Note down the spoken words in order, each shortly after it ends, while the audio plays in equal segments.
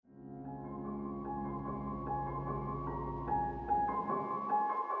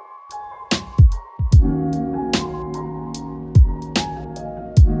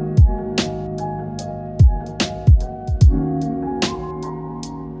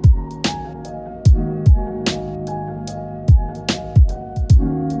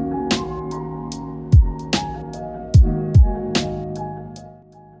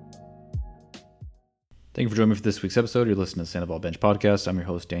Thank you for joining me for this week's episode. You're listening to Sandoval Bench Podcast. I'm your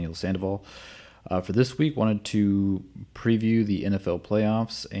host, Daniel Sandoval. For this week, wanted to preview the NFL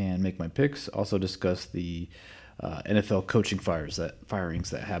playoffs and make my picks. Also discuss the NFL coaching firings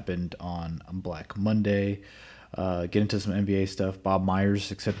that happened on Black Monday. Get into some NBA stuff. Bob Myers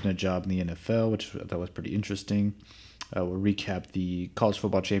accepting a job in the NFL, which I thought was pretty interesting. We'll recap the college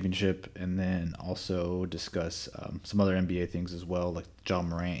football championship and then also discuss some other NBA things as well, like the Ja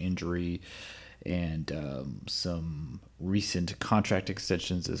Morant injury and some recent contract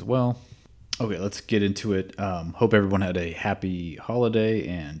extensions as well. Okay, let's get into it. Hope everyone had a happy holiday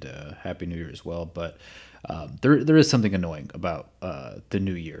and happy New Year as well. But there is something annoying about the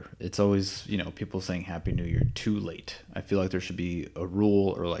New Year. It's always, people saying Happy New Year too late. I feel like there should be a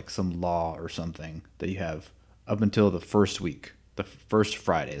rule or like some law or something that you have up until the first week, the first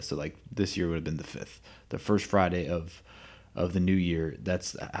Friday. So like this year would have been the 5th, the first Friday of the new year.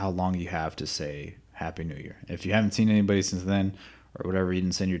 That's how long you have to say Happy New Year. If you haven't seen anybody since then or whatever, you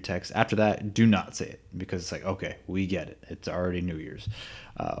didn't send your text after that, do not say it because it's like, okay, we get it. It's already New Year's.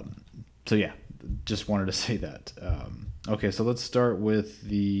 So yeah, just wanted to say that. Okay, so let's start with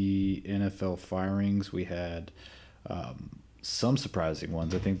the NFL firings. We had some surprising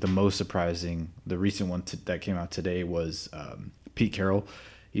ones. I think the most surprising, the recent one that came out today was Pete Carroll.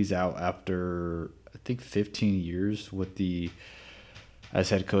 He's out after, I think, 15 years as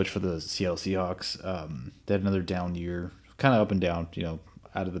head coach for the Seattle Seahawks. They had another down year, kind of up and down,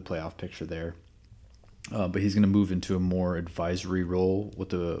 out of the playoff picture there. But he's going to move into a more advisory role with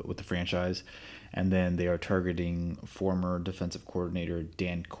the franchise. And then they are targeting former defensive coordinator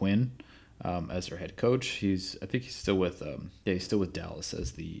Dan Quinn as their head coach. I think he's still with Dallas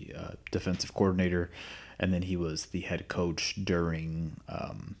as the defensive coordinator. And then he was the head coach during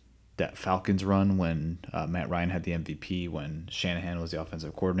that Falcons run when Matt Ryan had the MVP, when Shanahan was the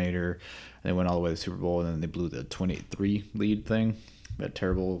offensive coordinator. And they went all the way to the Super Bowl, and then they blew the 28-3 lead thing, that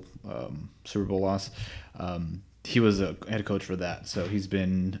terrible Super Bowl loss. He was a head coach for that. So he's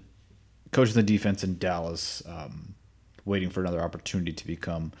been coaching the defense in Dallas, waiting for another opportunity to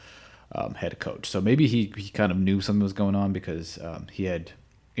become head coach. So maybe he kind of knew something was going on because he had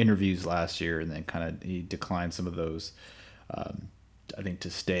interviews last year and then he declined some of those, I think, to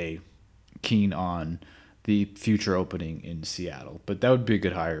stay keen on the future opening in Seattle. But that would be a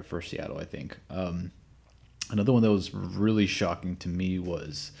good hire for Seattle, I think. Another one that was really shocking to me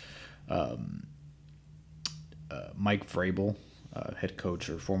was Mike Vrabel,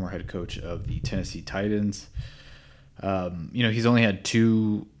 former head coach of the Tennessee Titans. He's only had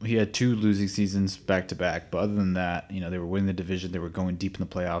two losing seasons back to back, but other than that, they were winning the division. They were going deep in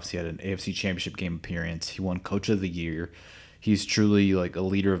the playoffs. He had an AFC Championship game appearance. He won Coach of the Year. He's truly like a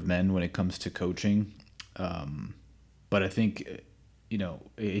leader of men when it comes to coaching. But I think,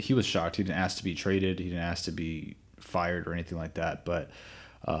 he was shocked. He didn't ask to be traded. He didn't ask to be fired or anything like that. But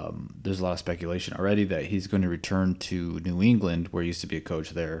there's a lot of speculation already that he's going to return to New England, where he used to be a coach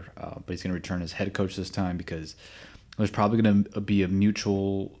there. But he's going to return as head coach this time because there's probably going to be a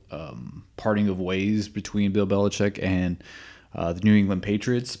mutual parting of ways between Bill Belichick and the New England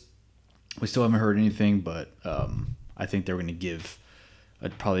Patriots. We still haven't heard anything, but I think they're going to give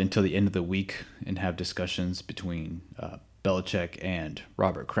probably until the end of the week and have discussions between Belichick and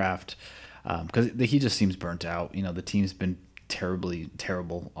Robert Kraft because he just seems burnt out. The team's been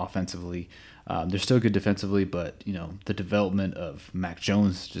terrible offensively. They're still good defensively, but the development of Mac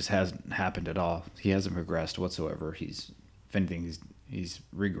Jones just hasn't happened at all. He hasn't progressed whatsoever. If anything, he's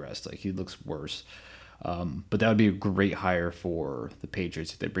regressed. Like, he looks worse. But that would be a great hire for the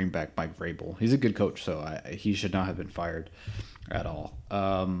Patriots if they bring back Mike Vrabel. He's a good coach, so he should not have been fired at all.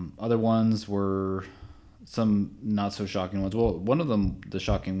 Other ones were some not so shocking ones. Well, one of them, the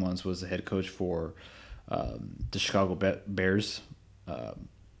shocking ones, was the head coach for the Chicago Bears.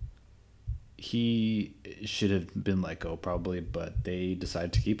 He should have been let go probably, but they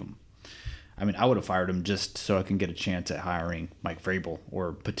decided to keep him. I mean, I would have fired him just so I can get a chance at hiring Mike Vrabel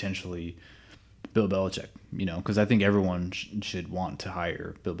or potentially Bill Belichick, because I think everyone should want to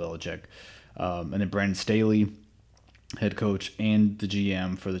hire Bill Belichick. And then Brandon Staley, head coach, and the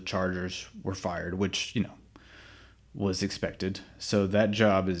GM for the Chargers were fired, which, was expected. So that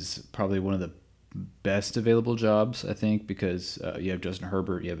job is probably one of the best available jobs, I think, because you have Justin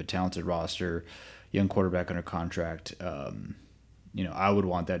Herbert, you have a talented roster, young quarterback under contract. I would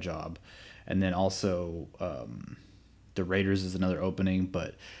want that job. And then also the Raiders is another opening,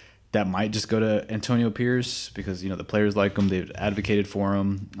 but that might just go to Antonio Pierce because, the players like him. They've advocated for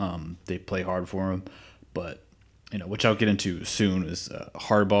him. They play hard for him. But, which I'll get into soon, is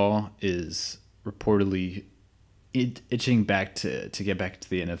Harbaugh is reportedly itching back to get back to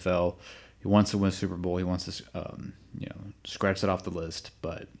the NFL. He wants to win a Super Bowl. He wants to, scratch that off the list.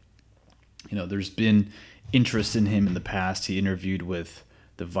 But, there's been interest in him in the past. He interviewed with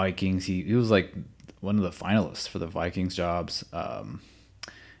the Vikings. He was like one of the finalists for the Vikings jobs.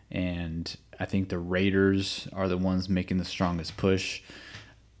 And I think the Raiders are the ones making the strongest push.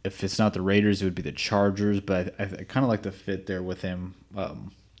 If it's not the Raiders, it would be the Chargers. But I kind of like the fit there with him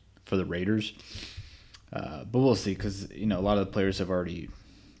for the Raiders. But we'll see, because a lot of the players have already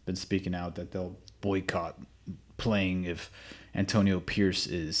been speaking out that they'll boycott playing if Antonio Pierce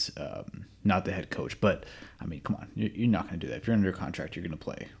is not the head coach. But I mean, come on, you're not going to do that. If you're under contract, you're going to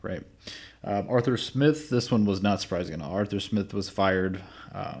play, right? Arthur Smith, this one was not surprising at all. Arthur Smith was fired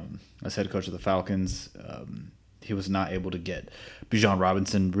as head coach of the Falcons. He was not able to get Bijan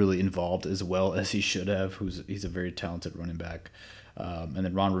Robinson really involved as well as he should have. He's a very talented running back. And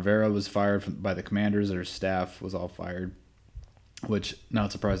then Ron Rivera was fired by the Commanders. Their staff was all fired, which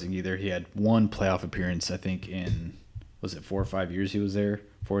not surprising either. He had one playoff appearance, I think, in, was it 4 or 5 years he was there?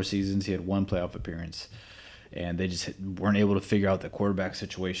 4 seasons. He had one playoff appearance. And they just weren't able to figure out the quarterback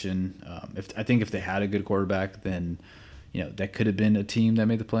situation. I think if they had a good quarterback, then that could have been a team that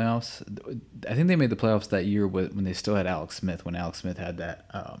made the playoffs. I think they made the playoffs that year when they still had Alex Smith, when Alex Smith had that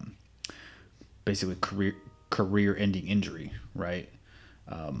basically career-ending injury, right?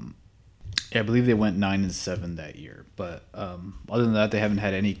 I believe they went 9-7 that year. But other than that, they haven't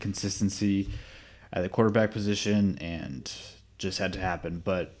had any consistency at the quarterback position, and just had to happen.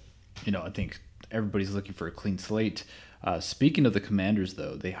 But I think everybody's looking for a clean slate. Speaking of the Commanders,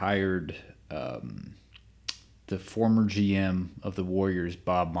 though, they hired the former GM of the Warriors,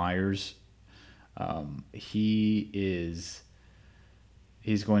 Bob Myers. He's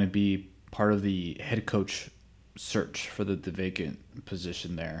going to be part of the head coach search for the vacant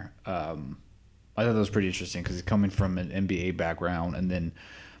position there. I thought that was pretty interesting because he's coming from an NBA background, and then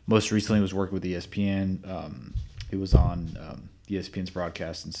most recently was working with ESPN. He was on ESPN's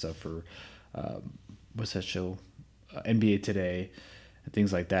broadcast and stuff for what's that show? NBA Today and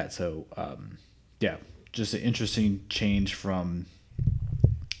things like that. So just an interesting change from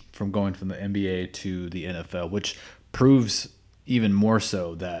going from the NBA to the NFL, which proves even more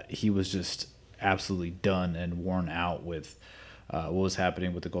so that he was just absolutely done and worn out with what was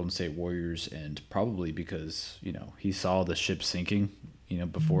happening with the Golden State Warriors, and probably because he saw the ship sinking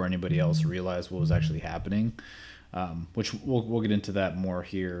before anybody else realized what was actually happening, which we'll get into that more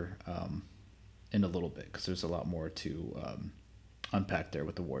here in a little bit, because there's a lot more to unpack there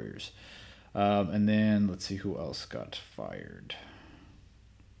with the Warriors. And then let's see who else got fired.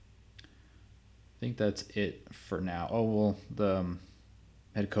 I think that's it for now. Oh, well, the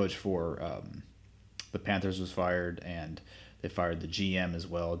head coach for the Panthers was fired, and they fired the GM as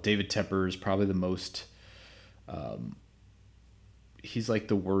well. David Tepper is probably the most he's like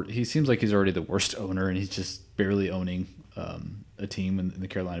the worst. He seems like he's already the worst owner, and he's just barely owning a team in the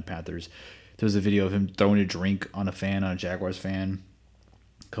Carolina Panthers. There was a video of him throwing a drink on a Jaguars fan,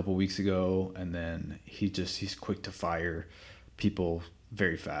 a couple weeks ago, and then he's quick to fire people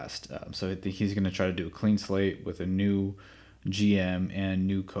very fast. So I think he's going to try to do a clean slate with a new GM and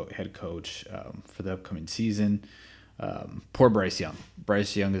new head coach for the upcoming season. Poor Bryce Young.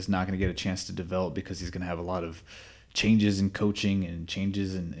 Bryce Young is not going to get a chance to develop because he's going to have a lot of changes in coaching and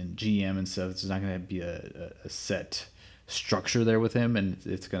changes in GM and stuff. It's not going to be a set structure there with him, and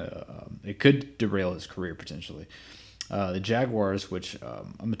it could derail his career potentially. The Jaguars, which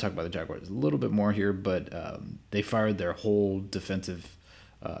I'm going to talk about the Jaguars a little bit more here, but they fired their whole defensive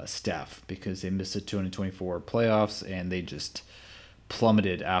staff because they missed the 2024 playoffs, and they just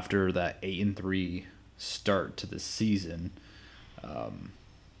plummeted after that 8-3 start to the season.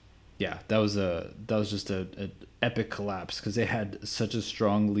 That was just an epic collapse because they had such a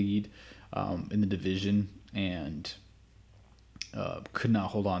strong lead in the division and could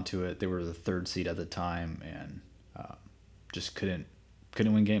not hold on to it. They were the 3rd seed at the time, and just couldn't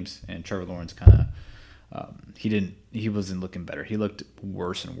win games. And Trevor Lawrence kind of he wasn't looking better. He looked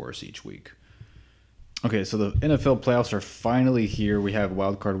worse and worse each week. Okay, so the NFL playoffs are finally here. We have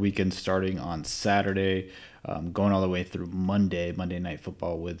Wildcard weekend starting on Saturday, going all the way through Monday Night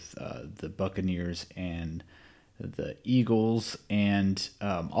Football with the Buccaneers and the Eagles. And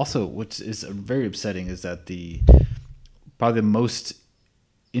also, which is very upsetting, is that probably the most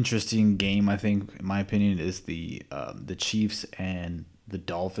interesting game, I think, in my opinion, is the Chiefs and the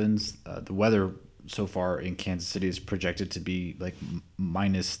Dolphins. The weather so far in Kansas City is projected to be like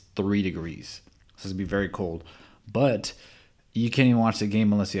 -3 degrees. So it's going to be very cold. But you can't even watch the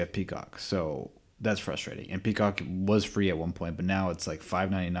game unless you have Peacock. So that's frustrating. And Peacock was free at one point, but now it's like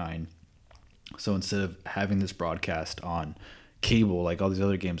 $5.99. So instead of having this broadcast on cable like all these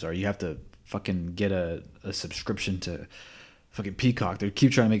other games are, you have to fucking get a subscription to fucking Peacock. They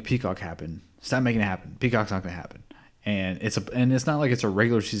keep trying to make Peacock happen. Stop making it happen. Peacock's not gonna happen. And it's not like it's a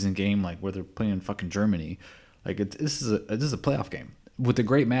regular season game like where they're playing in fucking Germany. Like this is a playoff game with a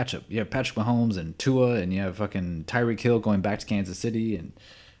great matchup. You have Patrick Mahomes and Tua, and you have fucking Tyreek Hill going back to Kansas City, and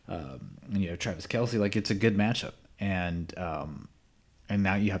you have Travis Kelce. Like it's a good matchup, and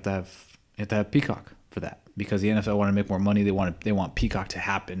now you have to have Peacock for that because the NFL want to make more money. They want Peacock to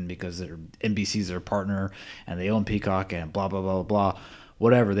happen because NBC's their partner and they own Peacock and blah blah blah blah.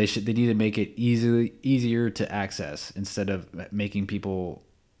 Whatever they need to make it easier to access instead of making people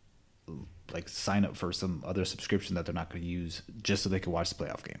like sign up for some other subscription that they're not going to use just so they can watch the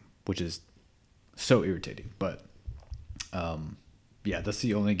playoff game, which is so irritating. But that's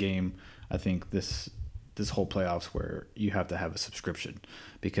the only game I think this whole playoffs where you have to have a subscription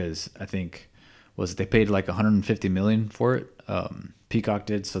because I think they paid like $150 million for it. Peacock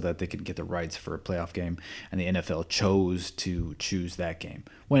did so that they could get the rights for a playoff game, and the NFL chose to choose that game.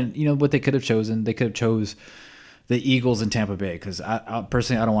 When what they could have chosen, they could have chose the Eagles in Tampa Bay because I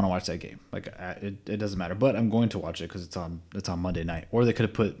personally I don't want to watch that game. Like it doesn't matter, but I'm going to watch it because it's on Monday night. Or they could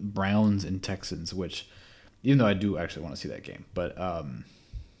have put Browns and Texans, which even though I do actually want to see that game, but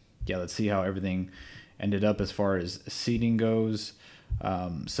let's see how everything ended up as far as seeding goes.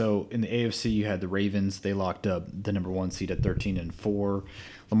 So in the AFC, you had the Ravens. They locked up the number 1 seed at 13-4.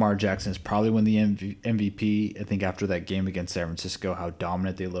 Lamar Jackson is probably win the MVP. I think after that game against San Francisco, how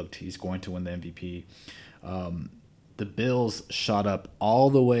dominant they looked, he's going to win the MVP. The Bills shot up all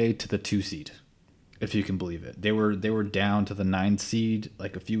the way to the 2 seed, if you can believe it. They were down to the 9 seed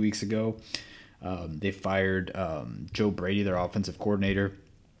like a few weeks ago. They fired Joe Brady, their offensive coordinator,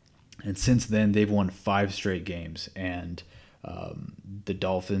 and since then they've won 5 straight games. And the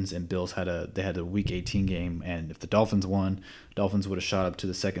Dolphins and Bills had a Week 18 game, and if the Dolphins won, Dolphins would have shot up to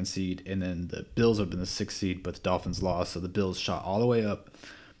the 2nd seed, and then the Bills would have been the 6th seed, but the Dolphins lost, so the Bills shot all the way up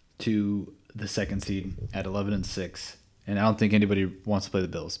to the 2nd seed at 11-6. And I don't think anybody wants to play the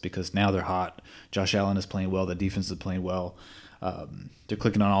Bills because now they're hot. Josh Allen is playing well. The defense is playing well. They're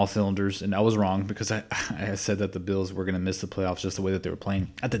clicking on all cylinders, and I was wrong because I said that the Bills were going to miss the playoffs just the way that they were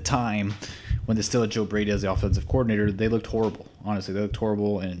playing. At the time, when they still had Joe Brady as the offensive coordinator, they looked horrible. Honestly, they looked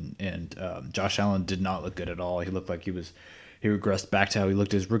horrible, and Josh Allen did not look good at all. He looked like he regressed back to how he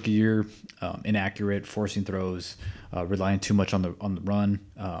looked his rookie year, inaccurate, forcing throws, relying too much on the run,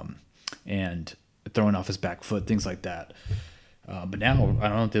 and throwing off his back foot, things like that. But now, I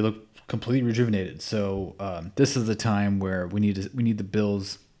don't know, they look completely rejuvenated. So this is the time where we need the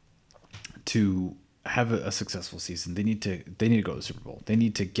Bills to have a successful season. They need to go to the Super Bowl. They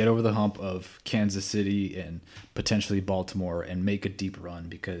need to get over the hump of Kansas City and potentially Baltimore and make a deep run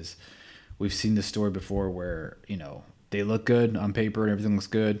because we've seen this story before where they look good on paper and everything looks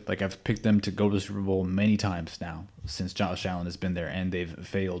good. Like I've picked them to go to the Super Bowl many times now since Josh Allen has been there, and they've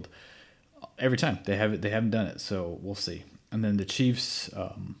failed every time. They haven't done it. So we'll see. And then the Chiefs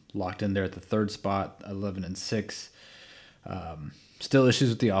locked in there at the 3rd spot, 11-6. Still issues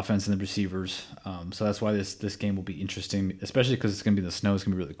with the offense and the receivers. So that's why this game will be interesting, especially because it's going to be in the snow. It's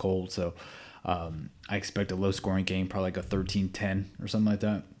going to be really cold. So I expect a low-scoring game, probably like a 13-10 or something like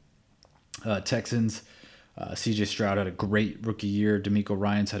that. Texans, C.J. Stroud had a great rookie year. DeMeco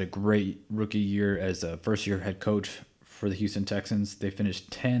Ryans had a great rookie year as a first-year head coach for the Houston Texans. They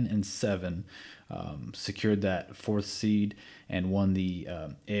finished 10-7. Secured that 4th seed and won the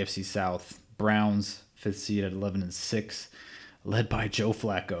AFC South. Browns 5th seed at 11-6, led by Joe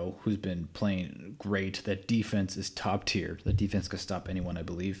Flacco, who's been playing great. That defense is top tier. The defense could stop anyone, I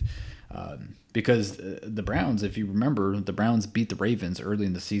believe, because the Browns, if you remember, the Browns beat the Ravens early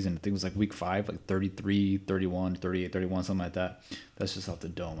in the season. I think it was like week 5, like 33-31, 38-31, something like that. That's just off the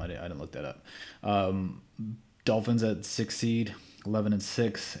dome. I didn't look that up. Dolphins at 6th seed.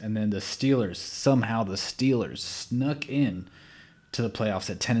 11-6, and then the Steelers snuck in to the playoffs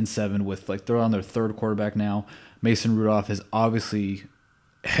at 10-7 with they're on their 3rd quarterback now. Mason Rudolph is obviously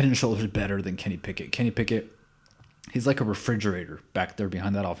head and shoulders better than Kenny Pickett. Kenny Pickett, he's like a refrigerator back there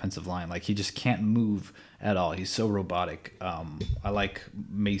behind that offensive line. Like he just can't move at all. He's so robotic. I like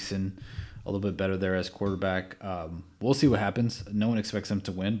Mason a little bit better there as quarterback. We'll see what happens. No one expects them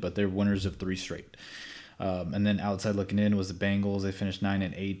to win, but they're winners of 3 straight. And then outside looking in was the Bengals. They finished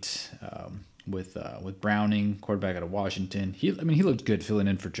 9-8 with Browning, quarterback out of Washington. He looked good filling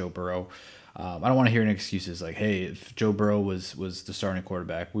in for Joe Burrow. I don't want to hear any excuses like, hey, if Joe Burrow was the starting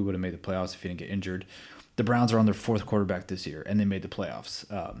quarterback, we would have made the playoffs if he didn't get injured. The Browns are on their 4th quarterback this year, and they made the playoffs.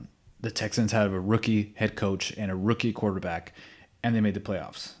 The Texans had a rookie head coach and a rookie quarterback, and they made the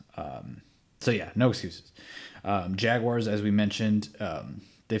playoffs. So, yeah, no excuses. Jaguars, as we mentioned,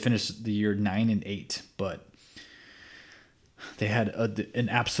 They finished the year 9-8, but they had an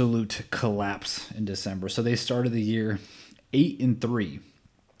absolute collapse in December. So they started the year 8-3.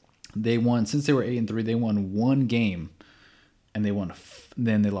 They won, since they were 8-3, they won one game, and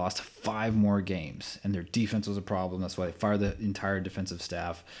then they lost 5 more games, and their defense was a problem. That's why they fired the entire defensive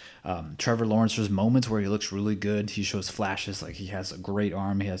staff. Trevor Lawrence, there's moments where he looks really good. He shows flashes, like he has a great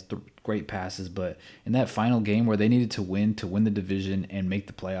arm, he has great passes, but in that final game where they needed to win the division and make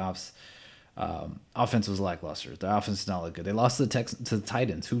the playoffs, offense was lackluster. The offense did not look good. They lost to the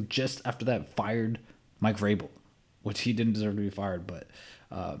Titans, who just after that fired Mike Vrabel, which he didn't deserve to be fired. But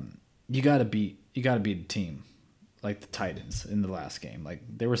you gotta beat a team like the Titans in the last game. Like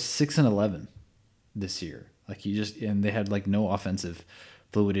they were 6-11 this year. Like and they had like no offensive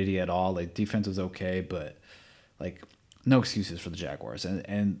fluidity at all. Like defense was okay, but like no excuses for the Jaguars.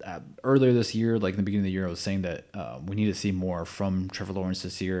 And earlier this year, like in the beginning of the year, I was saying that we need to see more from Trevor Lawrence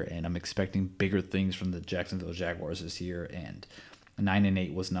this year, and I'm expecting bigger things from the Jacksonville Jaguars this year. And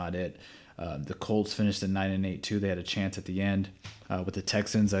 9-8 was not it. The Colts finished at 9-8 too. They had a chance at the end with the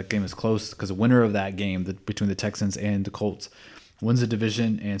Texans. That game was close because the winner of that game between the Texans and the Colts wins the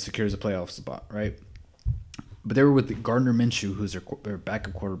division and secures a playoff spot, right? But they were with Gardner Minshew, who's their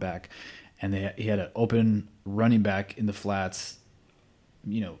backup quarterback, and he had an open running back in the flats,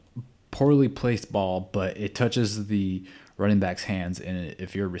 poorly placed ball, but it touches the running back's hands. And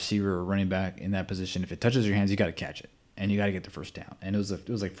if you're a receiver or running back in that position, if it touches your hands, you got to catch it. And you got to get the first down. And it was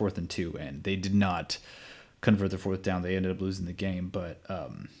like 4th and 2, and they did not convert the 4th down. They ended up losing the game. But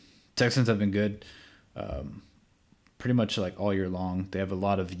Texans have been good pretty much like all year long. They have a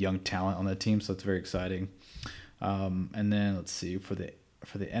lot of young talent on that team, so it's very exciting. And then let's see, for the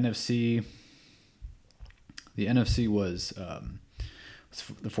NFC, the NFC was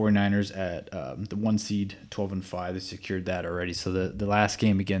the 49ers at the 1 seed, 12-5. They secured that already. So the last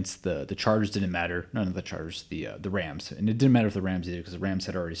game against the Chargers didn't matter. None of the Chargers, the Rams, and it didn't matter if the Rams did because the Rams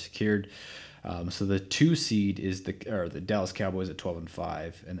had already secured. So the 2 seed is the Dallas Cowboys at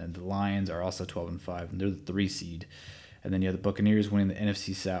 12-5, and then the Lions are also 12-5, and they're the 3 seed. And then you have the Buccaneers winning the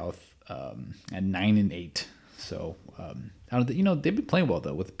NFC South at 9-8. So they've been playing well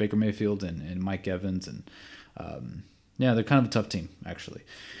though with Baker Mayfield and Mike Evans, and yeah, they're kind of a tough team actually.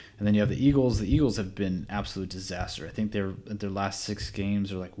 And then you have the Eagles. The Eagles have been absolute disaster. I think they're at their last 6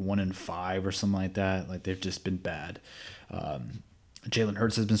 games are like 1-5 or something like that. Like they've just been bad. Jalen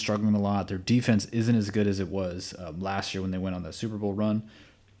Hurts has been struggling a lot. Their defense isn't as good as it was last year when they went on the Super Bowl run.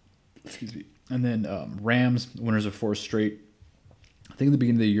 Excuse me. And then Rams, winners of 4 straight. I think at the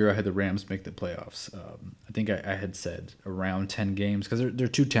beginning of the year I had the Rams make the playoffs. I think I had said around 10 games because they're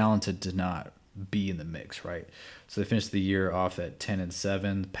too talented to not be in the mix, right? So they finished the year off at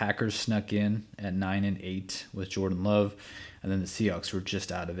 10-7. The Packers snuck in at 9-8 with Jordan Love, and then the Seahawks were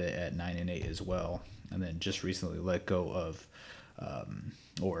just out of it at 9-8 as well. And then just recently let go of,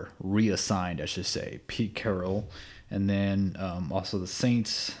 or reassigned, I should say, Pete Carroll, and then also the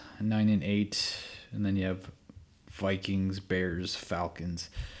Saints 9-8, and then you have Vikings, Bears, Falcons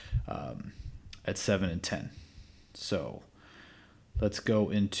at 7-10. So let's go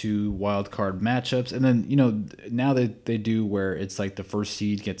into wild card matchups. And then, now that they do where it's like the first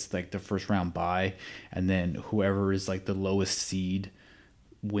seed gets like the first round bye, and then whoever is like the lowest seed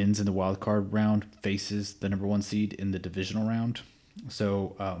wins in the wild card round faces the number 1 seed in the divisional round.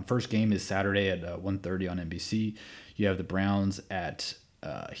 So first game is Saturday at 1:30 on NBC. You have the Browns at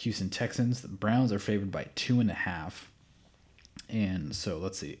Houston Texans. The Browns are favored by 2.5. And so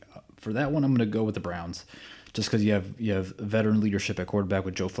let's see. For that one, I'm going to go with the Browns just because you have veteran leadership at quarterback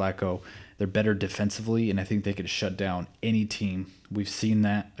with Joe Flacco. They're better defensively, and I think they could shut down any team. We've seen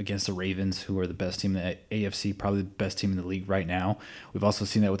that against the Ravens, who are the best team in the AFC, probably the best team in the league right now. We've also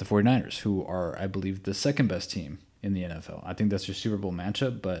seen that with the 49ers, who are, I believe, the second best team in the NFL. I think that's your Super Bowl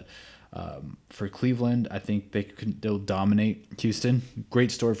matchup, but for Cleveland, I think they'll dominate Houston.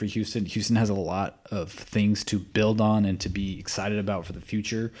 Great story for Houston. Houston has a lot of things to build on and to be excited about for the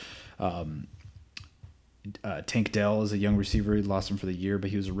future. Tank Dell is a young receiver. He lost him for the year,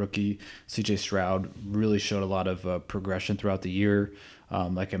 but he was a rookie. CJ Stroud really showed a lot of progression throughout the year.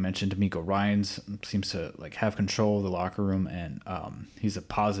 Like I mentioned, D'Amico Ryans seems to like have control of the locker room, and he's a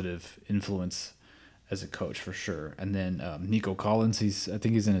positive influence as a coach for sure. And then Nico Collins, I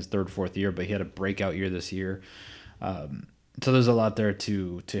think he's in his 3rd, 4th year, but he had a breakout year this year. So there's a lot there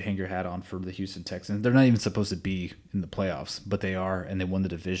to hang your hat on for the Houston Texans. They're not even supposed to be in the playoffs, but they are, and they won the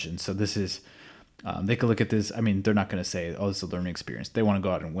division. So this is they could look at this. I mean, they're not going to say, "Oh, this is a learning experience." They want to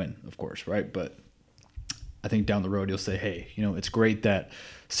go out and win, of course, right? But I think down the road you'll say, "Hey, it's great that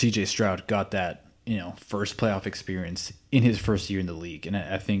CJ Stroud got that first playoff experience in his first year in the league, and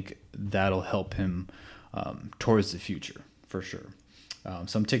I think that'll help him towards the future for sure.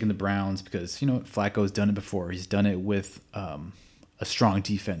 So I'm taking the Browns because Flacco's done it before. He's done it with a strong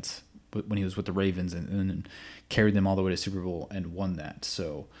defense when he was with the Ravens and carried them all the way to Super Bowl and won that.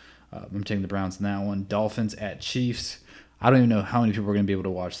 So I'm taking the Browns in that one. Dolphins at Chiefs. I don't even know how many people are going to be able to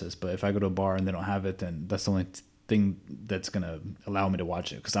watch this, but if I go to a bar and they don't have it, then that's the only thing that's going to allow me to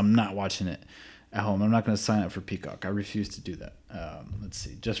watch it because I'm not watching it at home. I'm not going to sign up for Peacock. I refuse to do that. Let's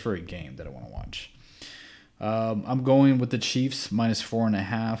see, just for a game that I want to watch. I'm going with the Chiefs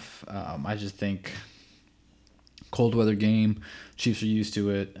 -4.5. I just think cold weather game. Chiefs are used to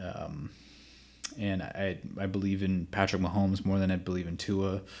it. And I believe in Patrick Mahomes more than I believe in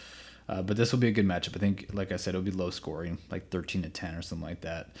Tua. But this will be a good matchup. I think, like I said, it'll be low scoring, like 13-10 or something like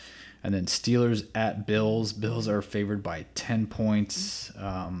that. And then Steelers at Bills. Bills are favored by 10 points.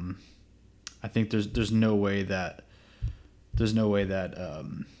 I think there's no way that the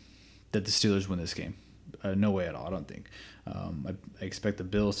Steelers win this game. No way at all, I don't think. I expect the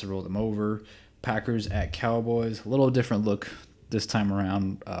Bills to roll them over. Packers at Cowboys. A little different look this time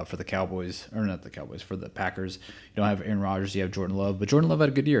around for the Cowboys. Or not the Cowboys, for the Packers. You don't have Aaron Rodgers, you have Jordan Love. But Jordan Love had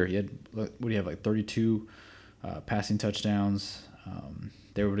a good year. He had, 32 passing touchdowns.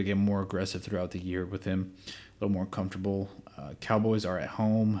 They were able to get more aggressive throughout the year with him. A little more comfortable. Cowboys are at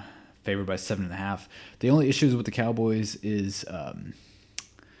home, favored by 7.5. The only issues with the Cowboys is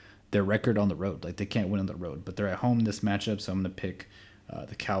their record on the road. Like, they can't win on the road, but they're at home in this matchup, so I'm going to pick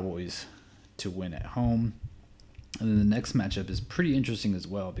the Cowboys to win at home. And then the next matchup is pretty interesting as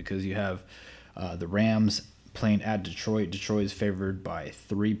well because you have the Rams playing at Detroit. Detroit is favored by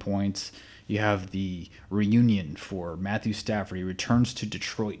 3 points. You have the reunion for Matthew Stafford. He returns to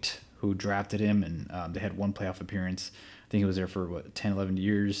Detroit, who drafted him, and they had one playoff appearance. I think he was there for, 10, 11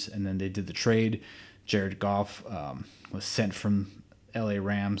 years, and then they did the trade. Jared Goff was sent from LA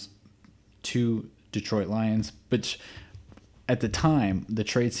Rams to Detroit Lions, which at the time the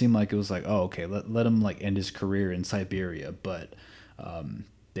trade seemed like it was like, oh, okay, let him end his career in Siberia, but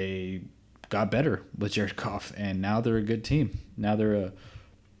they got better with Jared Goff, and now they're a good team. Now they're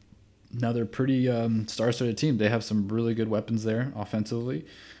a pretty star-studded team. They have some really good weapons there offensively.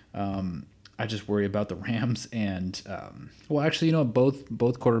 I just worry about the Rams and both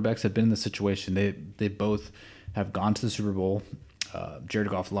quarterbacks have been in this situation. They both have gone to the Super Bowl. Jared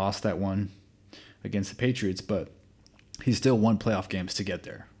Goff lost that one against the Patriots, but he still won playoff games to get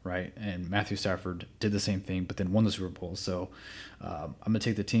there, right? And Matthew Stafford did the same thing, but then won the Super Bowl. So I'm going to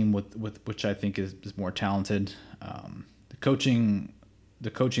take the team with which I think is more talented. The coaching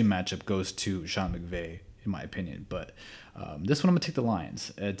matchup goes to Sean McVay, in my opinion, but this one I'm gonna take the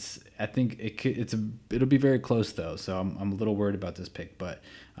Lions. I think it'll be very close though, so I'm a little worried about this pick, but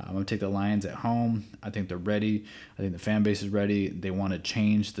I'm gonna take the Lions at home. I think they're ready. I think the fan base is ready. They want to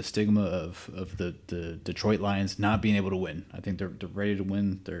change the stigma of the Detroit Lions not being able to win. I think they're ready to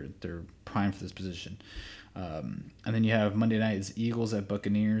win. They're primed for this position. And then you have Monday night is Eagles at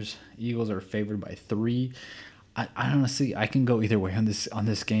Buccaneers. Eagles are favored by 3. I honestly, I can go either way on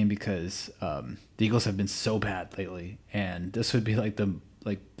this game because the Eagles have been so bad lately, and this would be like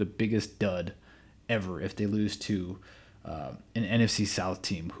the biggest dud ever if they lose to an NFC South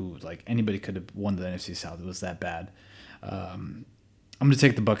team who anybody could have won the NFC South. It was that bad. I'm going to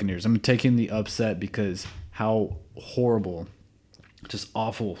take the Buccaneers. I'm taking the upset because how horrible, just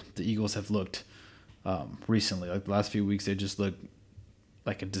awful the Eagles have looked recently. Like the last few weeks, they just look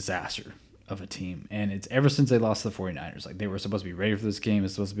like a disaster of a team, and it's ever since they lost to the 49ers. Like, they were supposed to be ready for this game.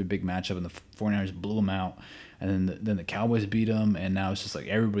 It's supposed to be a big matchup, and the 49ers blew them out, and then the Cowboys beat them, and now it's just like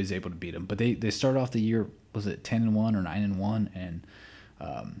everybody's able to beat them. But they started off the year, was it 10-1 or 9-1, and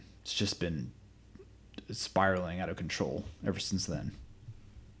it's just been spiraling out of control ever since then.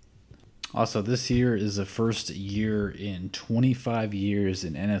 Also, this year is the first year in 25 years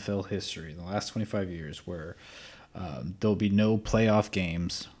in NFL history, the last 25 years, where there'll be no playoff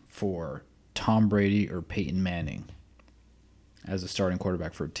games for Tom Brady or Peyton Manning as a starting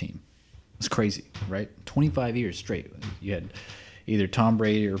quarterback for a team. It's crazy, right? 25 years straight. You had either Tom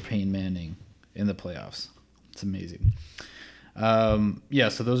Brady or Peyton Manning in the playoffs. It's amazing.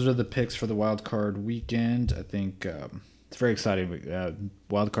 So those are the picks for the Wildcard weekend. I think it's very exciting.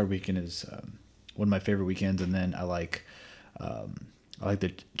 Wildcard weekend is one of my favorite weekends, and then I like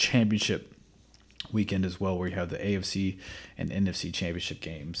the championship weekend as well, where you have the AFC and NFC championship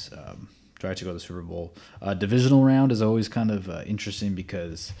games. try to go to the Super Bowl. Divisional round is always kind of interesting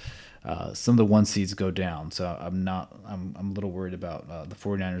because some of the 1 seeds go down. So I'm a little worried about the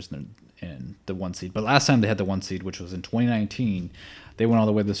 49ers and the 1 seed. But last time they had the 1 seed, which was in 2019, they went all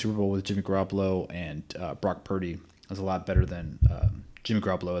the way to the Super Bowl with Jimmy Garoppolo and Brock Purdy. Was a lot better than Jimmy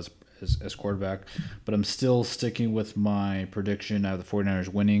Garoppolo as quarterback. But I'm still sticking with my prediction of the 49ers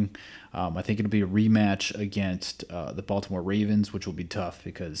winning. I think it'll be a rematch against the Baltimore Ravens, which will be tough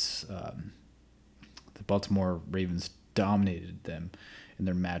because the Baltimore Ravens dominated them in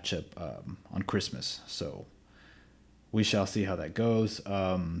their matchup on Christmas. So we shall see how that goes.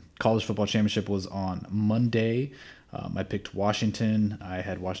 College football championship was on Monday. I picked Washington. I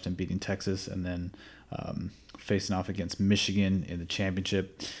had Washington beating Texas and then facing off against Michigan in the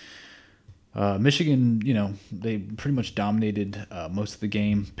championship. Michigan, they pretty much dominated most of the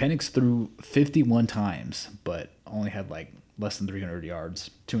game. Penix threw 51 times, but only had like less than 300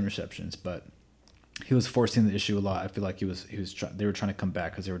 yards, 2 interceptions. But he was forcing the issue a lot. I feel like they were trying to come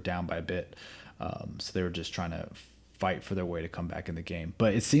back because they were down by a bit. So they were just trying to fight for their way to come back in the game.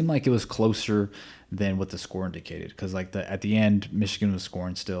 But it seemed like it was closer than what the score indicated because at the end, Michigan was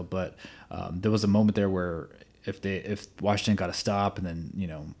scoring still. But there was a moment there where if Washington got a stop and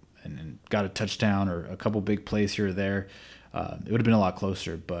then, and got a touchdown or a couple big plays here or there, it would have been a lot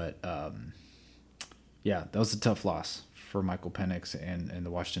closer. But, that was a tough loss for Michael Penix and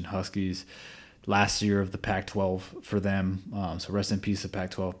the Washington Huskies. Last year of the Pac-12 for them, so rest in peace, the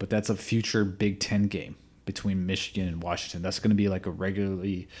Pac-12. But that's a future Big Ten game between Michigan and Washington. That's going to be like a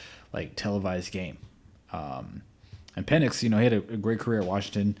regularly televised game. And Penix, he had a great career at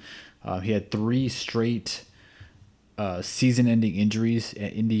Washington. He had 3 straight season-ending injuries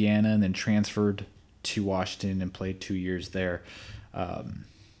at Indiana and then transferred to Washington and played 2 years there.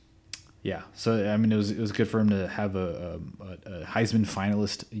 So I mean, it was good for him to have a Heisman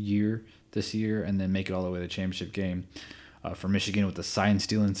finalist year this year and then make it all the way to the championship game for Michigan with the sign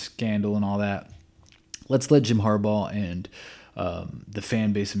stealing scandal and all that. Let's let Jim Harbaugh and the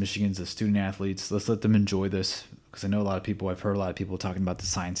fan base of Michigan's the student athletes. Let's let them enjoy this because I know I've heard a lot of people talking about the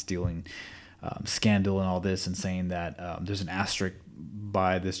sign stealing scandal and all this and saying that there's an asterisk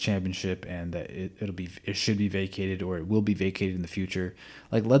by this championship and that it should be vacated or it will be vacated in the future.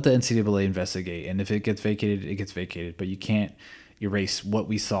 Let the NCAA investigate, and if it gets vacated, it gets vacated. But you can't erase what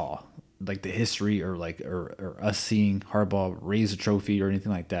we saw, the history or us seeing Harbaugh raise a trophy or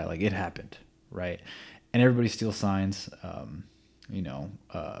anything like that. It happened, right? And everybody steals signs.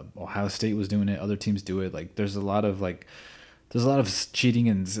 Ohio State was doing it. Other teams do it. There's a lot of cheating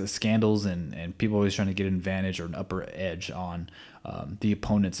and scandals and people always trying to get an advantage or an upper edge on the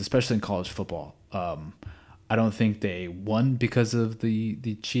opponents, especially in college football. I don't think they won because of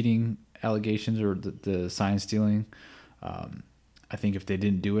the cheating allegations or the sign stealing. I think if they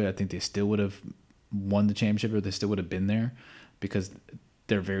didn't do it, I think they still would have won the championship or they still would have been there because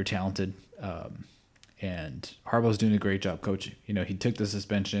they're very talented. And Harbaugh's doing a great job coaching. He took the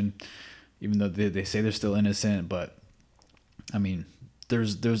suspension, even though they say they're still innocent, but I mean,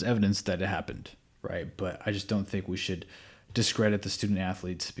 there's evidence that it happened, right? But I just don't think we should discredit the student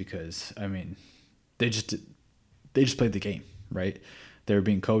athletes because I mean, they just played the game, right? They were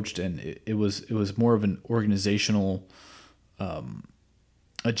being coached, and it was more of an organizational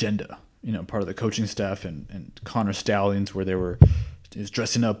agenda, part of the coaching staff and Connor Stallions, where they were just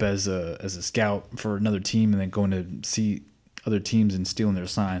dressing up as a scout for another team and then going to see other teams and stealing their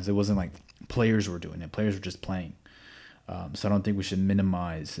signs. It wasn't like players were doing it; players were just playing. So I don't think we should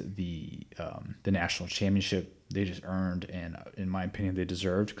minimize the national championship they just earned, and in my opinion, they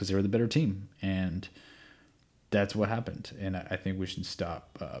deserved because they were the better team, and that's what happened. And I think we should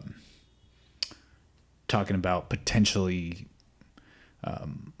stop talking about potentially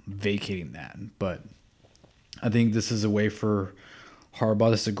vacating that. But I think this is a way for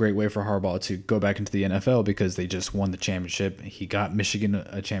Harbaugh. This is a great way for Harbaugh to go back into the NFL because they just won the championship. He got Michigan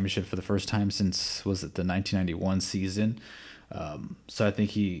a championship for the first time since, was it the 1991 season? So I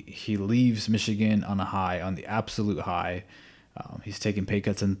think he leaves Michigan on a high, on the absolute high. He's taken pay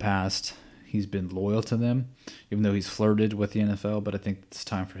cuts in the past. He's been loyal to them, even though he's flirted with the NFL. But I think it's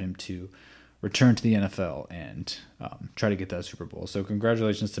time for him to return to the NFL and try to get that Super Bowl. So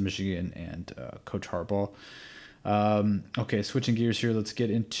congratulations to Michigan and Coach Harbaugh. Okay, switching gears here, let's get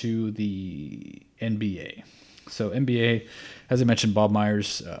into the NBA. So NBA, as I mentioned, Bob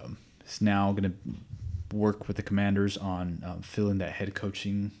Myers is now going to work with the Commanders on filling that head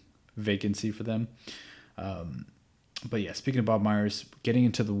coaching vacancy for them. But yeah, speaking of Bob Myers, getting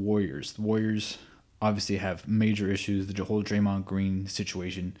into the Warriors obviously have major issues. The whole Draymond Green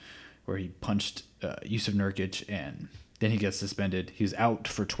situation where he punched Yusuf Nurkic and then he gets suspended. He's out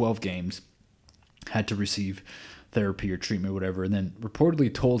for 12 games. had to receive therapy or treatment or whatever, and then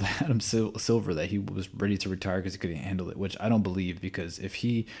reportedly told Adam Silver that he was ready to retire because he couldn't handle it, which I don't believe, because if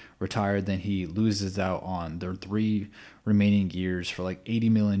he retired, then he loses out on their 3 remaining years for like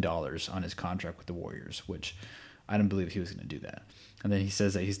 $80 million on his contract with the Warriors, which I don't believe he was going to do that. And then he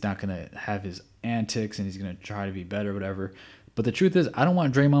says that he's not going to have his antics and he's going to try to be better, whatever. But the truth is, I don't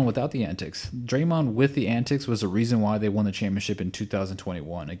want Draymond without the antics. Draymond with the antics was the reason why they won the championship in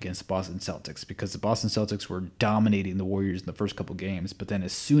 2021 against Boston Celtics, because the Boston Celtics were dominating the Warriors in the first couple games. But then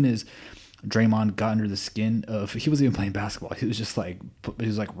as soon as Draymond got under the skin of, he wasn't even playing basketball. He was just like, he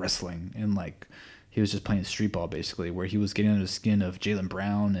was like wrestling, and like he was just playing street ball basically, where he was getting under the skin of Jaylen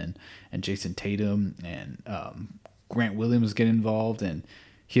Brown and Jason Tatum, and Grant Williams was getting involved, and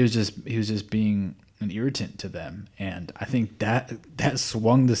he was just being an irritant to them. And I think that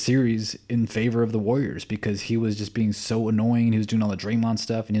swung the series in favor of the Warriors, because he was just being so annoying. He was doing all the Draymond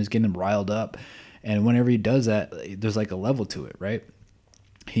stuff and he was getting them riled up. And whenever he does that, there's like a level to it, right?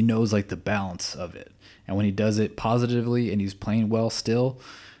 He knows like the balance of it. And when he does it positively and he's playing well still,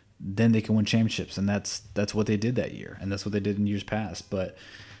 then they can win championships. And that's what they did that year. And that's what they did in years past. But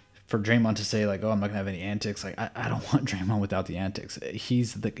for Draymond to say like, oh, I'm not gonna have any antics, like I don't want Draymond without the antics.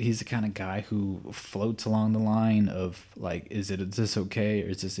 He's the kind of guy who floats along the line of like, is this okay or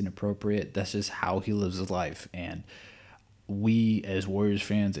is this inappropriate? That's just how he lives his life. And we as Warriors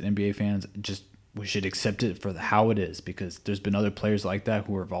fans and NBA fans, we should accept it for how it is, because there's been other players like that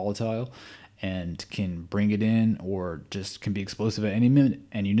who are volatile and can bring it in or just can be explosive at any minute,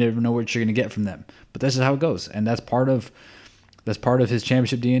 and you never know what you're gonna get from them. But that's just how it goes, and that's part of his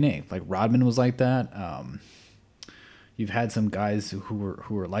championship DNA. Like Rodman was like that. You've had some guys who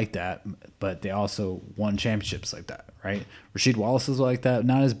were like that, but they also won championships like that, right? Rasheed Wallace is like that.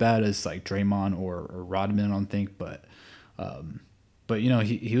 Not as bad as like Draymond or Rodman, I don't think, but you know,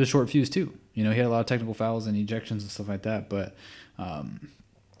 he was short fused too. You know, he had a lot of technical fouls and ejections and stuff like that. But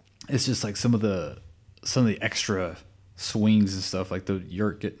it's just like some of the extra swings and stuff, like the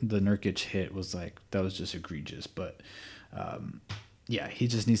Nurkic hit was like, that was just egregious. But yeah, he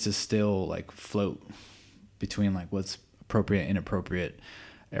just needs to still like float between like what's appropriate, inappropriate,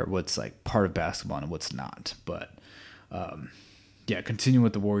 or what's like part of basketball and what's not. But yeah, continue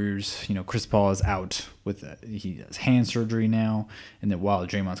with the Warriors. You know, Chris Paul is out with he has hand surgery now, and then while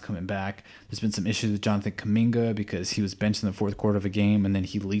Draymond's coming back, there's been some issues with Jonathan Kuminga because he was benched in the fourth quarter of a game, and then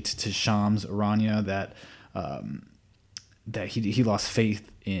he leaked to Shams Charania that he lost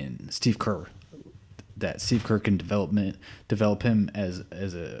faith in Steve Kerr, that Steve Kerr can develop him as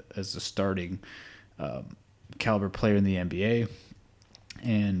a starting caliber player in the NBA,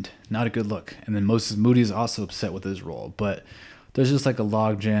 and not a good look. And then Moses Moody is also upset with his role, but there's just like a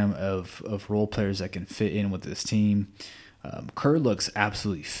logjam of role players that can fit in with this team. Kerr looks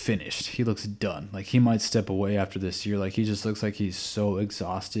absolutely finished. He looks done. Like he might step away after this year. Like he just looks like he's so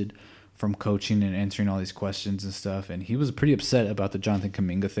exhausted from coaching and answering all these questions and stuff. And he was pretty upset about the Jonathan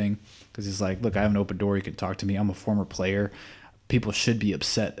Kuminga thing, because he's like, look, I have an open door. You can talk to me. I'm a former player. People should be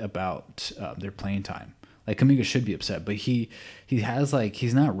upset about their playing time. Like Kuminga should be upset, but he has like,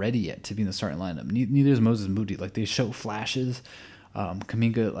 he's not ready yet to be in the starting lineup. Neither is Moses Moody. Like they show flashes.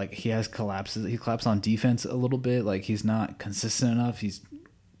 Kuminga, like he has collapses. He collapsed on defense a little bit. Like he's not consistent enough. He's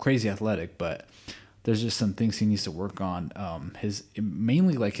crazy athletic, but there's just some things he needs to work on.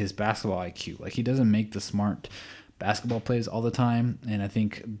 Mainly like his basketball IQ. Like he doesn't make the smart basketball plays all the time, and I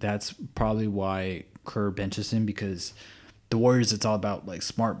think that's probably why Kerr benches him, because the Warriors, it's all about like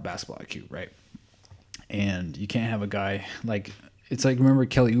smart basketball IQ, right? And you can't have a guy like, it's like, remember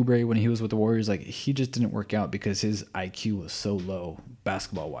Kelly Oubre when he was with the Warriors? Like he just didn't work out because his IQ was so low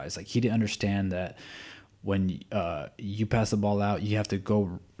basketball wise. Like he didn't understand that when you pass the ball out, you have to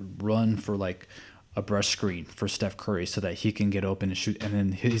go run for like a brush screen for Steph Curry so that he can get open and shoot, and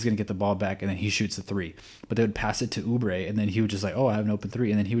then he's going to get the ball back and then he shoots the three. But they would pass it to Oubre and then he would just like, oh, I have an open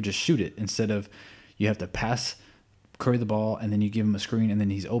three, and then he would just shoot it, instead of you have to pass Curry the ball and then you give him a screen and then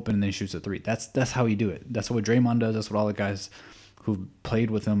he's open and then he shoots a three. That's how you do it. That's what Draymond does. That's what all the guys who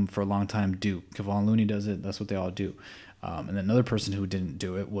played with him for a long time do. Kevon Looney does it. That's what they all do. And then another person who didn't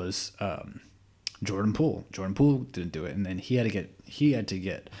do it was Jordan Poole. Jordan Poole didn't do it, and then he had to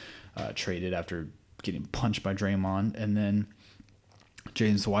get traded after getting punched by Draymond. And then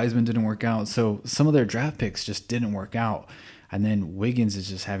James Wiseman didn't work out. So some of their draft picks just didn't work out. And then Wiggins is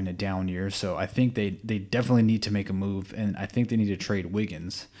just having a down year. So I think they definitely need to make a move, and I think they need to trade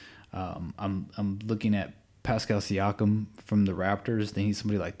Wiggins. I'm looking at Pascal Siakam from the Raptors. They need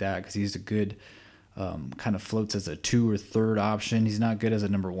somebody like that because he's a good kind of floats as a 2 or 3rd option. He's not good as a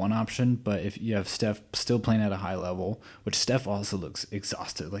number 1 option, but if you have Steph still playing at a high level, which Steph also looks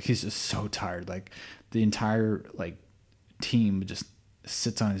exhausted, like he's just so tired. Like the entire like team just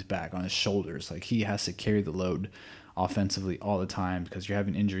sits on his back, on his shoulders. Like he has to carry the load offensively all the time because you're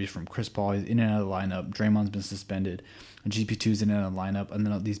having injuries from Chris Paul. He's in and out of the lineup. Draymond's been suspended. GP2's in and out of the lineup. And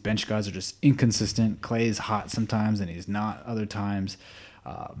then these bench guys are just inconsistent. Clay is hot sometimes and he's not other times.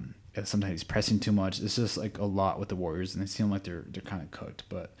 And sometimes he's pressing too much. It's just like a lot with the Warriors, and they seem like they're kind of cooked.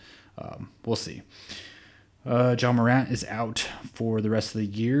 But we'll see. Ja Morant is out for the rest of the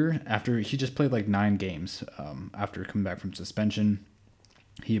year after he just played like 9 games after coming back from suspension.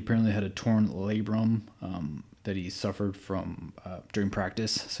 He apparently had a torn labrum that he suffered from during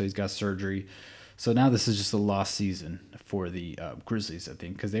practice, so he's got surgery. So now this is just a lost season for the Grizzlies, I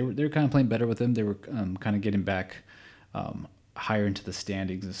think, because they were kind of playing better with him. They were kind of getting back higher into the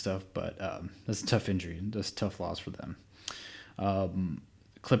standings and stuff, but that's a tough injury. That's a tough loss for them.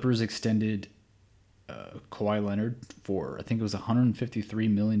 Clippers extended Kawhi Leonard for, I think it was $153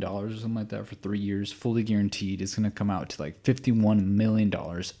 million or something like that for 3 years, fully guaranteed. It's going to come out to like $51 million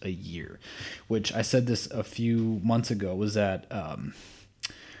a year, which I said this a few months ago, was that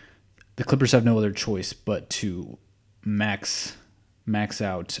the Clippers have no other choice but to max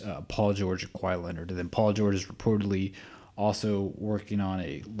out Paul George and Kawhi Leonard. And then Paul George is reportedly also working on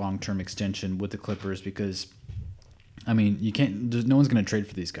a long-term extension with the Clippers because, I mean, no one's going to trade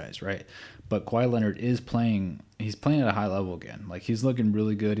for these guys, right? But Kawhi Leonard is playing. He's playing at a high level again. Like he's looking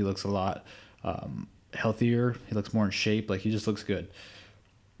really good. He looks a lot healthier. He looks more in shape. Like he just looks good.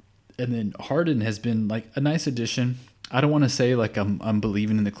 And then Harden has been like a nice addition. I don't want to say like I'm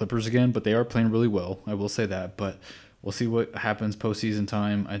believing in the Clippers again, but they are playing really well. I will say that. But we'll see what happens postseason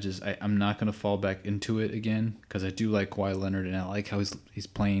time. I'm not going to fall back into it again because I do like Kawhi Leonard and I like how he's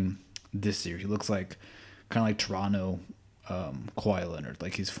playing this year. He looks like kind of like Toronto. Kawhi Leonard,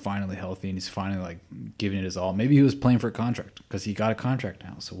 like he's finally healthy and he's finally like giving it his all. Maybe he was playing for a contract because he got a contract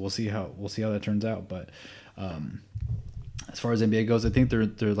now, so we'll see how that turns out. But as far as NBA goes, I think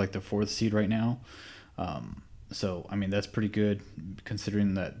they're like the 4th seed right now. So I mean that's pretty good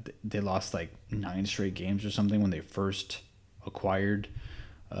considering that they lost like 9 straight games or something when they first acquired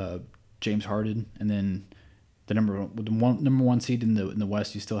James Harden, and then the number one seed in the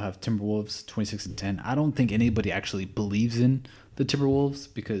West, you still have Timberwolves 26-10. I don't think anybody actually believes in the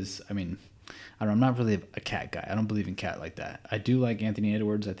Timberwolves because I mean, I don't know, I'm not really a Cat guy. I don't believe in Cat like that. I do like Anthony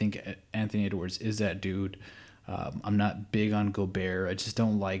Edwards. I think Anthony Edwards is that dude. I'm not big on Gobert. I just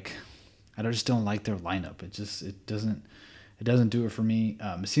don't like their lineup. It doesn't do it for me.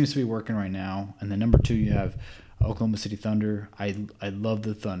 It seems to be working right now. And then number 2, you have Oklahoma City Thunder. I love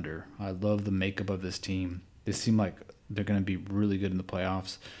the Thunder. I love the makeup of this team. They seem like they're going to be really good in the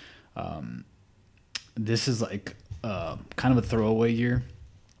playoffs. This is like kind of a throwaway year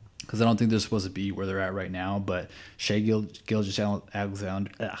because I don't think they're supposed to be where they're at right now. But Shai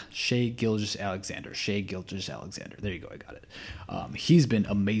Gilgeous-Alexander. There you go. I got it. He's been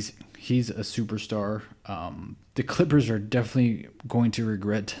amazing. He's a superstar. The Clippers are definitely going to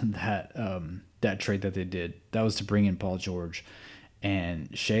regret that trade that they did. That was to bring in Paul George.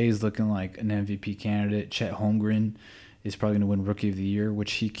 And Shai is looking like an MVP candidate. Chet Holmgren is probably going to win Rookie of the Year,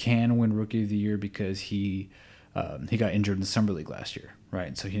 which he can win Rookie of the Year because he got injured in the Summer League last year,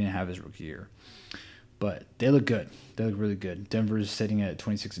 right? So he didn't have his rookie year. But they look good. They look really good. Denver's sitting at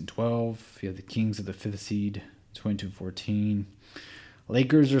 26-12. You have the Kings at the 5th seed, 22-14.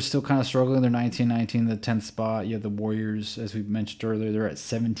 Lakers are still kind of struggling. They're 19-19, the 10th spot. You have the Warriors, as we mentioned earlier. They're at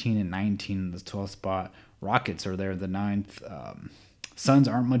 17-19 in the 12th spot. Rockets are there, the 9th. Suns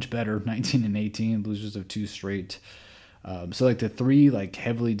aren't much better, 19-18, losers of 2 straight. So like the 3 like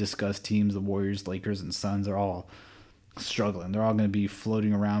heavily discussed teams, the Warriors, Lakers, and Suns, are all struggling. They're all going to be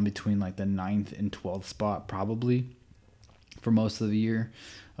floating around between like the 9th and 12th spot probably for most of the year.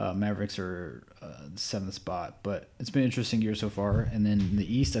 Mavericks are the 7th spot, but it's been an interesting year so far. And then in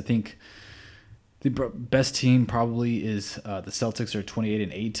the East, I think the best team probably is the Celtics are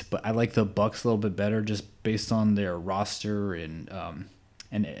 28-8, but I like the Bucks a little bit better just based on their roster and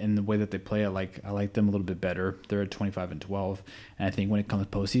the way that they play. I like them a little bit better. They're at 25-12, and I think when it comes to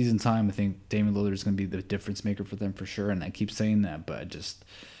postseason time, I think Damian Lillard is going to be the difference maker for them for sure. And I keep saying that, but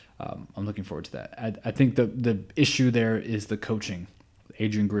I'm looking forward to that. I think the issue there is the coaching.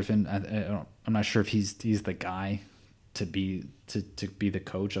 Adrian Griffin, I'm not sure if he's the guy to be the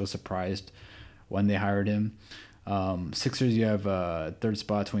coach. I was surprised when they hired him. Sixers, you have 3rd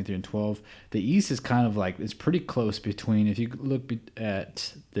spot, 23-12. The East is kind of like, it's pretty close between, if you look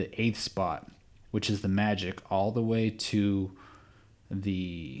at the 8th spot, which is the Magic, all the way to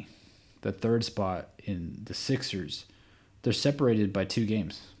the the third spot in the Sixers, they're separated by 2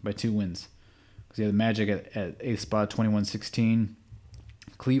 games, by 2 wins. Because you have the Magic at 8th spot, 21-16.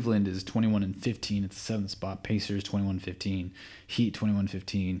 Cleveland is 21-15 at the 7th spot. Pacers 21-15. Heat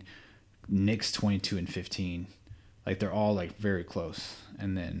 21-15. Knicks 22-15. Like they're all like very close.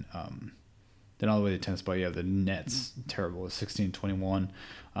 And then all the way to 10th spot, you have the Nets, terrible, 16-21.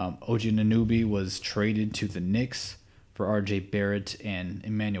 OG Anunoby was traded to the Knicks for RJ Barrett and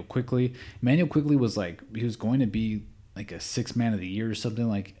Emmanuel Quickley. Emmanuel Quickley was like, he was going to be like a 6th man of the year or something.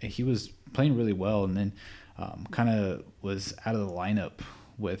 Like he was playing really well, and then kind of was out of the lineup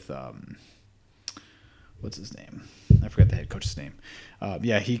with what's his name? I forgot the head coach's name.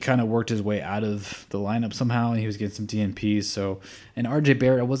 He kind of worked his way out of the lineup somehow, and he was getting some DNPs. So, and RJ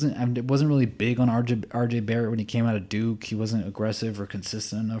Barrett, I wasn't really big on RJ Barrett when he came out of Duke. He wasn't aggressive or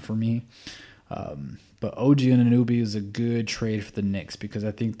consistent enough for me. But OG Anunoby is a good trade for the Knicks because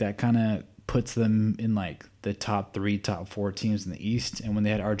I think that kind of puts them in like the top 3, top 4 teams in the East. And when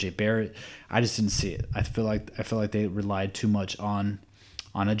they had RJ Barrett, I just didn't see it. I feel like they relied too much on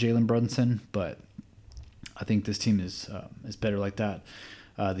a Jalen Brunson, but I think this team is better like that.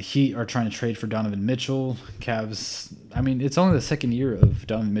 The Heat are trying to trade for Donovan Mitchell. Cavs, I mean, it's only the second year of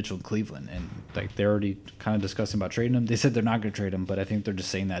Donovan Mitchell in Cleveland, and like they're already kind of discussing about trading him. They said they're not going to trade him, but I think they're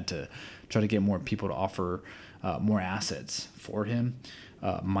just saying that to try to get more people to offer more assets for him.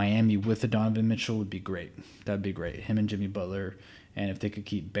 Miami with the Donovan Mitchell would be great. That'd be great. Him and Jimmy Butler, and if they could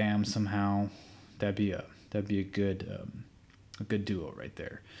keep Bam somehow, that'd be a good duo right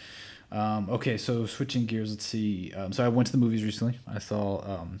there. Okay, so switching gears, let's see. So I went to the movies recently. I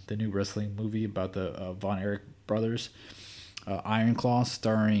saw the new wrestling movie about the Von Erich brothers, Iron Claw,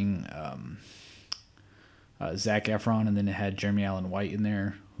 starring Zac Efron, and then it had Jeremy Allen White in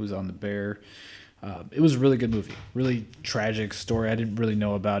there, who's on the Bear. It was a really good movie, really tragic story. I didn't really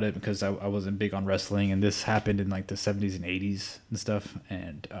know about it because I wasn't big on wrestling, and this happened in like the 70s and 80s and stuff,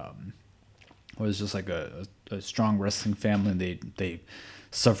 and it was just like a strong wrestling family, and they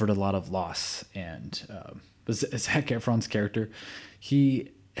suffered a lot of loss. And but Zac Efron's character,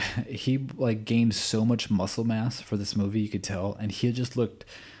 he like gained so much muscle mass for this movie, you could tell, and he just looked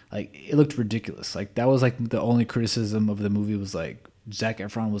like, it looked ridiculous. Like that was like the only criticism of the movie, was like Zac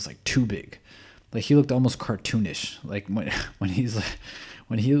Efron was like too big. Like he looked almost cartoonish. Like when he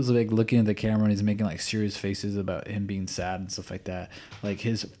was like looking at the camera and he's making like serious faces about him being sad and stuff like that. Like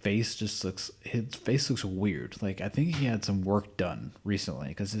his face looks weird. Like I think he had some work done recently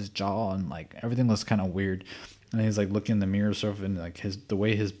because his jaw and like everything looks kind of weird. And he's like looking in the mirror stuff, and like the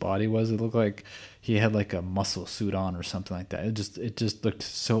way his body was, it looked like he had like a muscle suit on or something like that. It just looked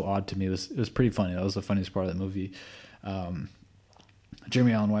so odd to me. It was pretty funny. That was the funniest part of the movie.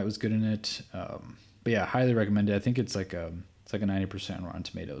 Jeremy Allen White was good in it. But yeah, highly recommend it. I think it's like a 90% on Rotten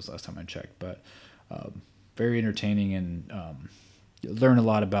Tomatoes last time I checked. But very entertaining, and you learn a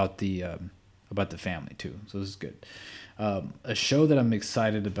lot about the family too. So this is good. A show that I'm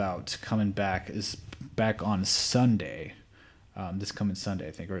excited about coming back is back on Sunday. This coming Sunday,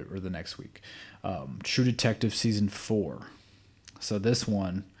 I think, or the next week. True Detective Season 4. So this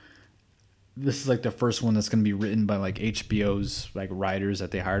is like the first one that's going to be written by like HBO's like writers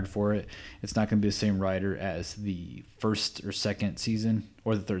that they hired for it. It's not going to be the same writer as the first or second season,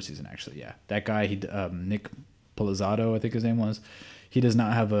 or the third season actually. Yeah, that guy, Nick Polizzato, I think his name was. He does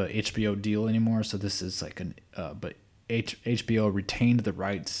not have a HBO deal anymore, so this is like but HBO retained the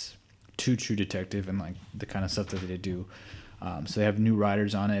rights to True Detective and like the kind of stuff that they do. So they have new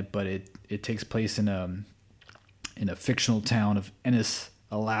writers on it, but it takes place in a fictional town of Ennis,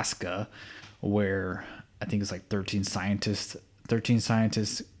 Alaska, where I think it's like 13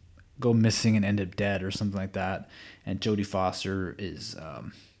 scientists go missing and end up dead or something like that. And Jodie Foster is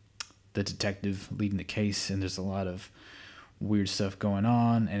the detective leading the case, and there's a lot of weird stuff going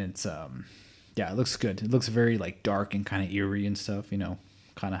on, and it's it looks good. It looks very like dark and kind of eerie and stuff, you know,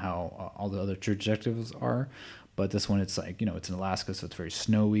 kind of how all the other True Detectives are. But this one, it's like, you know, it's in Alaska, so it's very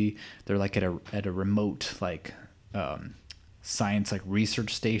snowy. They're like at a remote like science like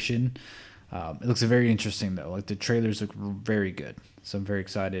research station. It looks very interesting though. Like the trailers look very good, so I'm very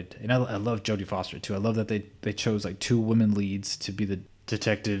excited. And I love Jodie Foster too. I love that they chose like 2 women leads to be the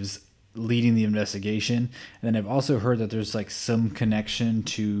detectives leading the investigation. And then I've also heard that there's like some connection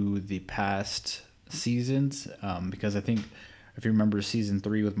to the past seasons, because I think if you remember season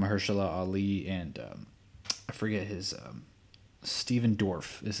 3 with Mahershala Ali and I forget his Steven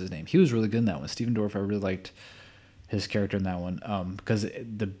Dorff is his name. He was really good in that one. Steven Dorff, I really liked his character in that one, because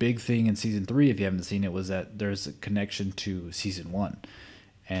the big thing in season 3, if you haven't seen it, was that there's a connection to season 1,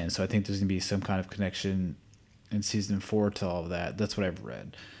 and so I think there's gonna be some kind of connection in season 4 to all of that. That's what I've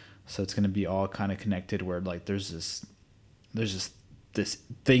read. So it's going to be all kind of connected where like there's this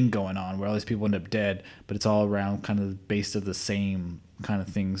thing going on where all these people end up dead, but it's all around kind of based of the same kind of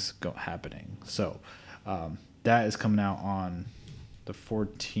things happening. So that is coming out on the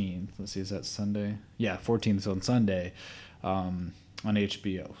 14th. Let's see, is that Sunday? Yeah, 14th is on Sunday on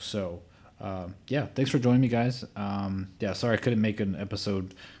HBO. So yeah, thanks for joining me, guys. Yeah, sorry I couldn't make an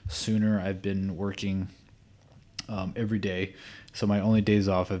episode sooner. I've been working every day, so my only days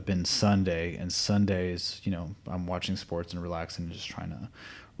off have been Sunday, and Sundays, I'm watching sports and relaxing and just trying to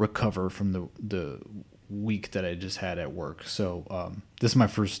recover from the week that I just had at work. So this is my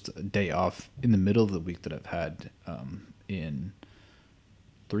first day off in the middle of the week that I've had in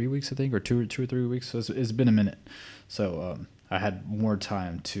 3 weeks, I think, or two or 3 weeks. So it's been a minute. So I had more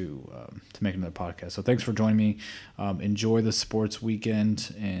time to make another podcast. So thanks for joining me. Enjoy the sports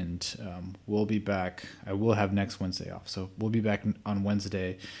weekend, and we'll be back. I will have next Wednesday off, so we'll be back on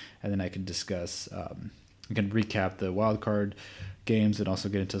Wednesday, and then I can discuss. I can recap the Wildcard games and also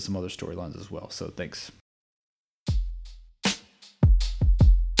get into some other storylines as well. So thanks.